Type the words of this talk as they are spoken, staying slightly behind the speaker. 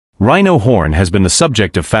Rhino horn has been the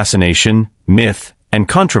subject of fascination, myth, and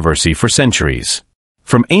controversy for centuries.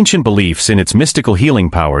 From ancient beliefs in its mystical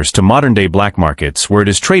healing powers to modern-day black markets where it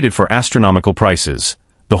is traded for astronomical prices,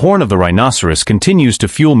 the horn of the rhinoceros continues to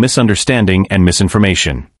fuel misunderstanding and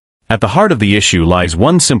misinformation. At the heart of the issue lies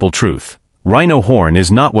one simple truth: rhino horn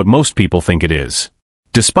is not what most people think it is.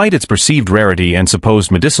 Despite its perceived rarity and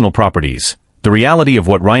supposed medicinal properties, the reality of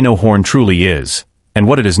what rhino horn truly is, and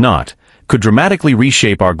what it is not, could dramatically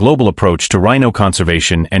reshape our global approach to rhino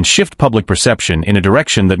conservation and shift public perception in a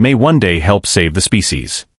direction that may one day help save the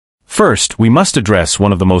species. First, we must address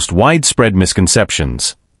one of the most widespread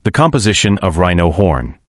misconceptions: the composition of rhino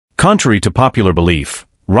horn. Contrary to popular belief,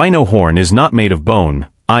 rhino horn is not made of bone,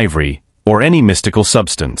 ivory, or any mystical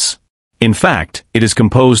substance. In fact, it is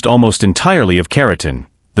composed almost entirely of keratin,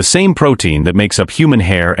 the same protein that makes up human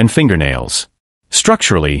hair and fingernails.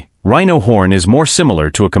 Structurally, rhino horn is more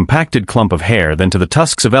similar to a compacted clump of hair than to the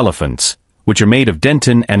tusks of elephants, which are made of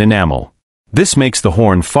dentin and enamel. This makes the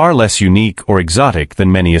horn far less unique or exotic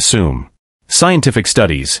than many assume. Scientific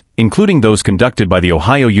studies, including those conducted by The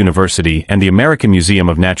Ohio University and the American Museum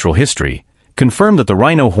of Natural History, confirm that the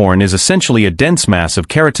rhino horn is essentially a dense mass of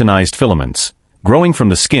keratinized filaments, growing from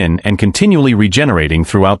the skin and continually regenerating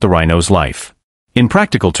throughout the rhino's life. In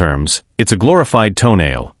practical terms, it's a glorified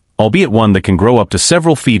toenail, albeit one that can grow up to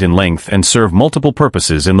several feet in length and serve multiple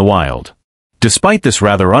purposes in the wild. Despite this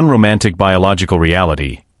rather unromantic biological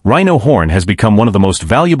reality, rhino horn has become one of the most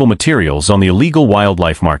valuable materials on the illegal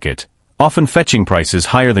wildlife market, often fetching prices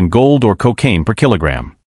higher than gold or cocaine per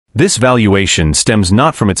kilogram. This valuation stems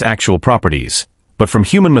not from its actual properties, but from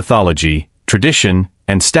human mythology, tradition,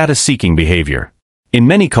 and status-seeking behavior. In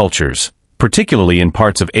many cultures, particularly in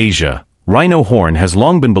parts of Asia, rhino horn has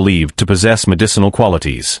long been believed to possess medicinal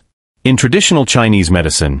qualities. In traditional Chinese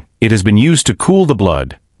medicine, it has been used to cool the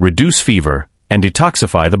blood, reduce fever, and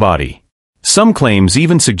detoxify the body. Some claims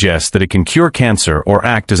even suggest that it can cure cancer or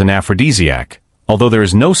act as an aphrodisiac, although there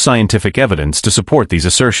is no scientific evidence to support these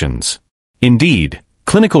assertions. Indeed,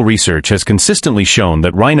 clinical research has consistently shown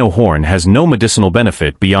that rhino horn has no medicinal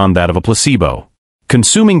benefit beyond that of a placebo.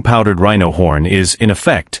 Consuming powdered rhino horn is, in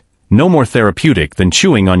effect, no more therapeutic than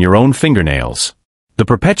chewing on your own fingernails. The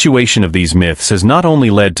perpetuation of these myths has not only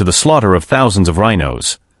led to the slaughter of thousands of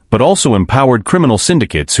rhinos, but also empowered criminal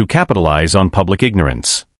syndicates who capitalize on public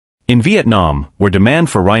ignorance. In Vietnam, where demand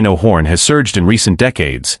for rhino horn has surged in recent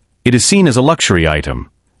decades, it is seen as a luxury item,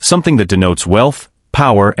 something that denotes wealth,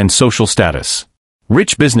 power, and social status.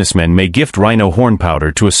 Rich businessmen may gift rhino horn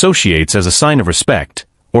powder to associates as a sign of respect,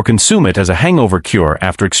 or consume it as a hangover cure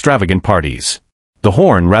after extravagant parties. The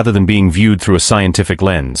horn, rather than being viewed through a scientific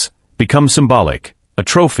lens, becomes symbolic, a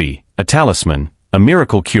trophy, a talisman, a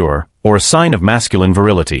miracle cure, or a sign of masculine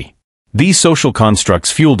virility. These social constructs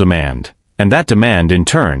fuel demand, and that demand, in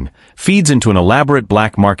turn, feeds into an elaborate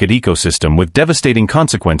black market ecosystem with devastating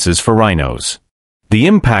consequences for rhinos. The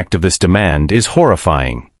impact of this demand is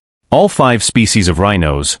horrifying. All 5 species of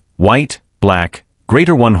rhinos, white, black,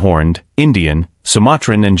 greater one-horned, Indian,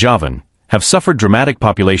 Sumatran and Javan, have suffered dramatic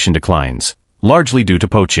population declines, largely due to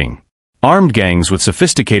poaching. Armed gangs with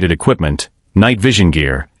sophisticated equipment, night vision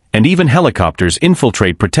gear, and even helicopters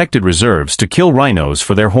infiltrate protected reserves to kill rhinos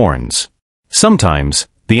for their horns. Sometimes,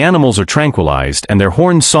 the animals are tranquilized and their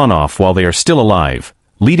horns sawn off while they are still alive,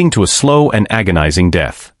 leading to a slow and agonizing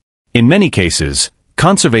death. In many cases,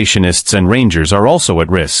 conservationists and rangers are also at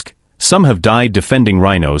risk. Some have died defending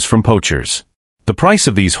rhinos from poachers. The price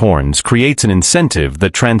of these horns creates an incentive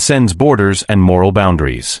that transcends borders and moral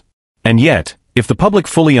boundaries. And yet, if the public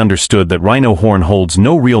fully understood that rhino horn holds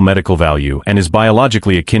no real medical value and is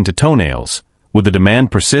biologically akin to toenails, would the demand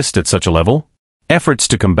persist at such a level? Efforts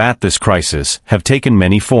to combat this crisis have taken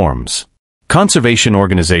many forms. Conservation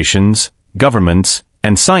organizations, governments,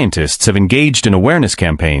 and scientists have engaged in awareness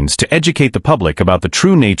campaigns to educate the public about the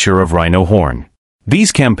true nature of rhino horn.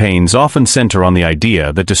 These campaigns often center on the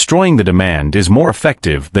idea that destroying the demand is more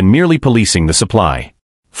effective than merely policing the supply.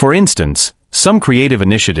 For instance, some creative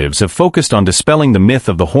initiatives have focused on dispelling the myth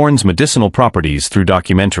of the horn's medicinal properties through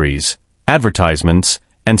documentaries, advertisements,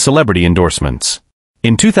 and celebrity endorsements.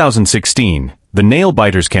 In 2016, the Nail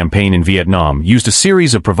Biters campaign in Vietnam used a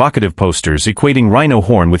series of provocative posters equating rhino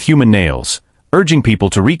horn with human nails, urging people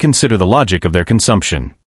to reconsider the logic of their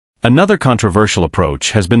consumption. Another controversial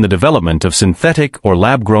approach has been the development of synthetic or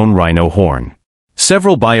lab-grown rhino horn.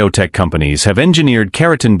 Several biotech companies have engineered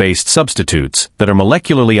keratin-based substitutes that are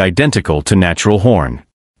molecularly identical to natural horn.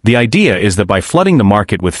 The idea is that by flooding the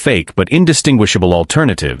market with fake but indistinguishable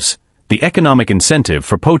alternatives, the economic incentive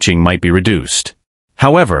for poaching might be reduced.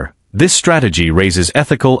 However, this strategy raises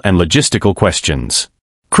ethical and logistical questions.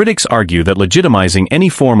 Critics argue that legitimizing any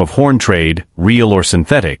form of horn trade, real or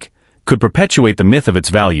synthetic, could perpetuate the myth of its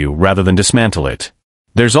value rather than dismantle it.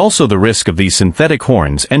 There's also the risk of these synthetic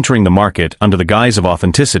horns entering the market under the guise of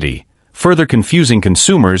authenticity, further confusing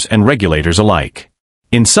consumers and regulators alike.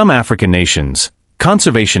 In some African nations,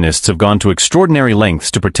 conservationists have gone to extraordinary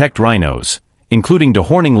lengths to protect rhinos, including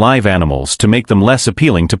dehorning live animals to make them less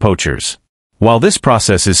appealing to poachers. While this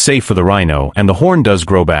process is safe for the rhino and the horn does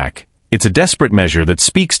grow back, it's a desperate measure that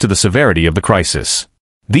speaks to the severity of the crisis.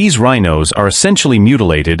 These rhinos are essentially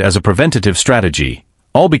mutilated as a preventative strategy,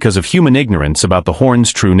 all because of human ignorance about the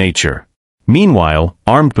horn's true nature. Meanwhile,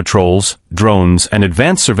 armed patrols, drones, and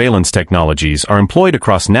advanced surveillance technologies are employed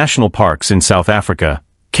across national parks in South Africa,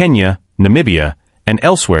 Kenya, Namibia, and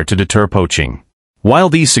elsewhere to deter poaching. While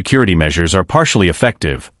these security measures are partially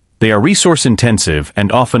effective, they are resource-intensive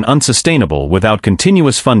and often unsustainable without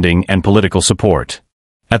continuous funding and political support.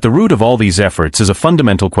 At the root of all these efforts is a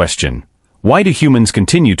fundamental question: why do humans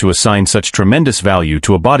continue to assign such tremendous value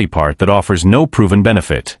to a body part that offers no proven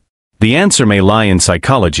benefit? The answer may lie in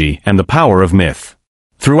psychology and the power of myth.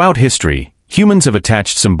 Throughout history, humans have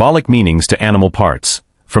attached symbolic meanings to animal parts,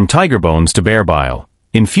 from tiger bones to bear bile,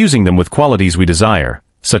 infusing them with qualities we desire,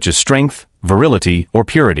 such as strength, virility, or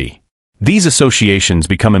purity. These associations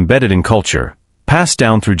become embedded in culture, passed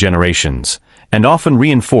down through generations, and often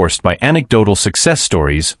reinforced by anecdotal success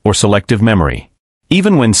stories or selective memory.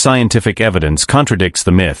 Even when scientific evidence contradicts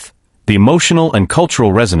the myth, the emotional and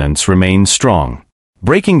cultural resonance remains strong.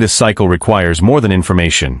 Breaking this cycle requires more than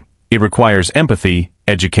information. It requires empathy,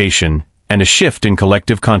 education, and a shift in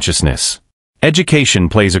collective consciousness. Education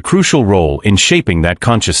plays a crucial role in shaping that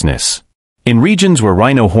consciousness. In regions where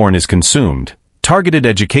rhino horn is consumed, targeted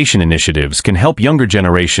education initiatives can help younger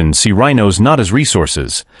generations see rhinos not as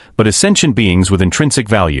resources, but as sentient beings with intrinsic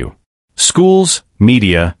value. Schools,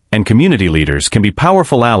 media, and community leaders can be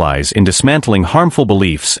powerful allies in dismantling harmful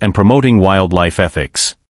beliefs and promoting wildlife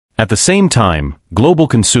ethics. At the same time, global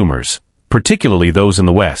consumers, particularly those in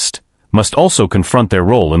the West, must also confront their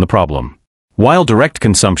role in the problem. While direct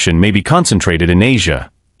consumption may be concentrated in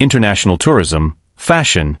Asia, international tourism,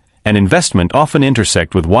 fashion, and investment often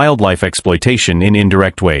intersect with wildlife exploitation in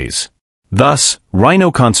indirect ways. Thus,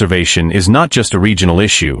 rhino conservation is not just a regional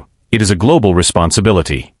issue, it is a global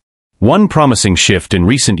responsibility. One promising shift in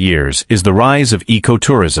recent years is the rise of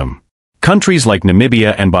ecotourism. Countries like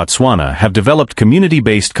Namibia and Botswana have developed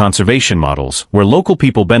community-based conservation models where local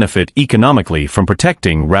people benefit economically from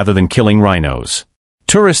protecting rather than killing rhinos.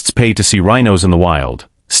 Tourists pay to see rhinos in the wild,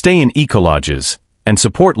 stay in ecolodges, and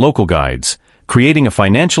support local guides, creating a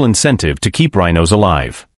financial incentive to keep rhinos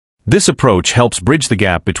alive. This approach helps bridge the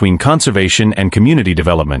gap between conservation and community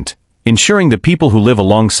development, ensuring that people who live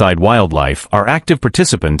alongside wildlife are active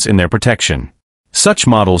participants in their protection. Such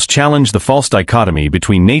models challenge the false dichotomy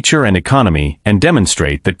between nature and economy and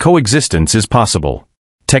demonstrate that coexistence is possible.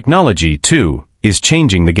 Technology, too, is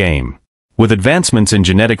changing the game. With advancements in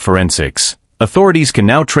genetic forensics, authorities can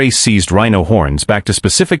now trace seized rhino horns back to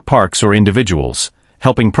specific parks or individuals,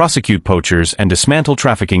 helping prosecute poachers and dismantle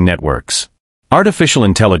trafficking networks. Artificial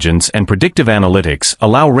intelligence and predictive analytics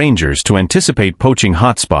allow rangers to anticipate poaching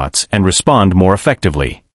hotspots and respond more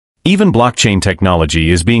effectively. Even blockchain technology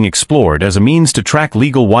is being explored as a means to track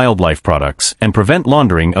legal wildlife products and prevent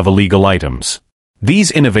laundering of illegal items. These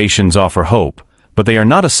innovations offer hope, but they are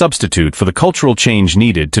not a substitute for the cultural change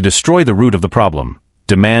needed to destroy the root of the problem: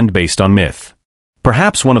 demand based on myth.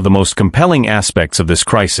 Perhaps one of the most compelling aspects of this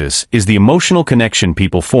crisis is the emotional connection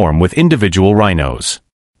people form with individual rhinos.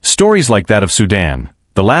 Stories like that of Sudan,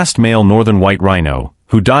 the last male northern white rhino,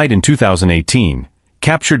 who died in 2018,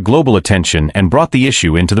 captured global attention and brought the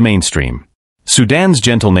issue into the mainstream. Sudan's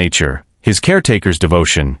gentle nature, his caretaker's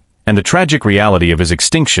devotion, and the tragic reality of his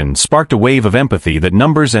extinction sparked a wave of empathy that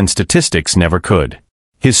numbers and statistics never could.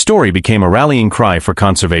 His story became a rallying cry for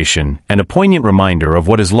conservation and a poignant reminder of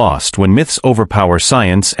what is lost when myths overpower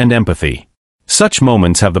science and empathy. Such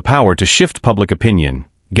moments have the power to shift public opinion,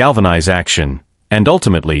 galvanize action, and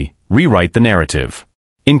ultimately, rewrite the narrative.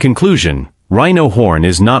 In conclusion, rhino horn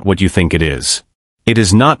is not what you think it is. It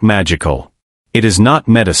is not magical. It is not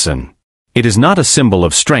medicine. It is not a symbol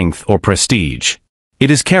of strength or prestige.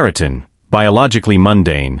 It is keratin, biologically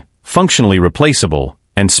mundane, functionally replaceable,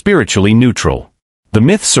 and spiritually neutral. The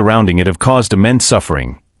myths surrounding it have caused immense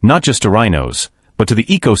suffering, not just to rhinos, but to the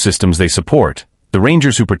ecosystems they support, the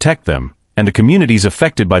rangers who protect them, and the communities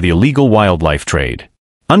affected by the illegal wildlife trade.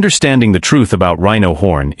 Understanding the truth about rhino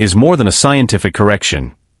horn is more than a scientific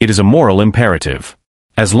correction, it is a moral imperative.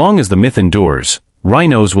 As long as the myth endures,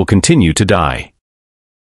 rhinos will continue to die.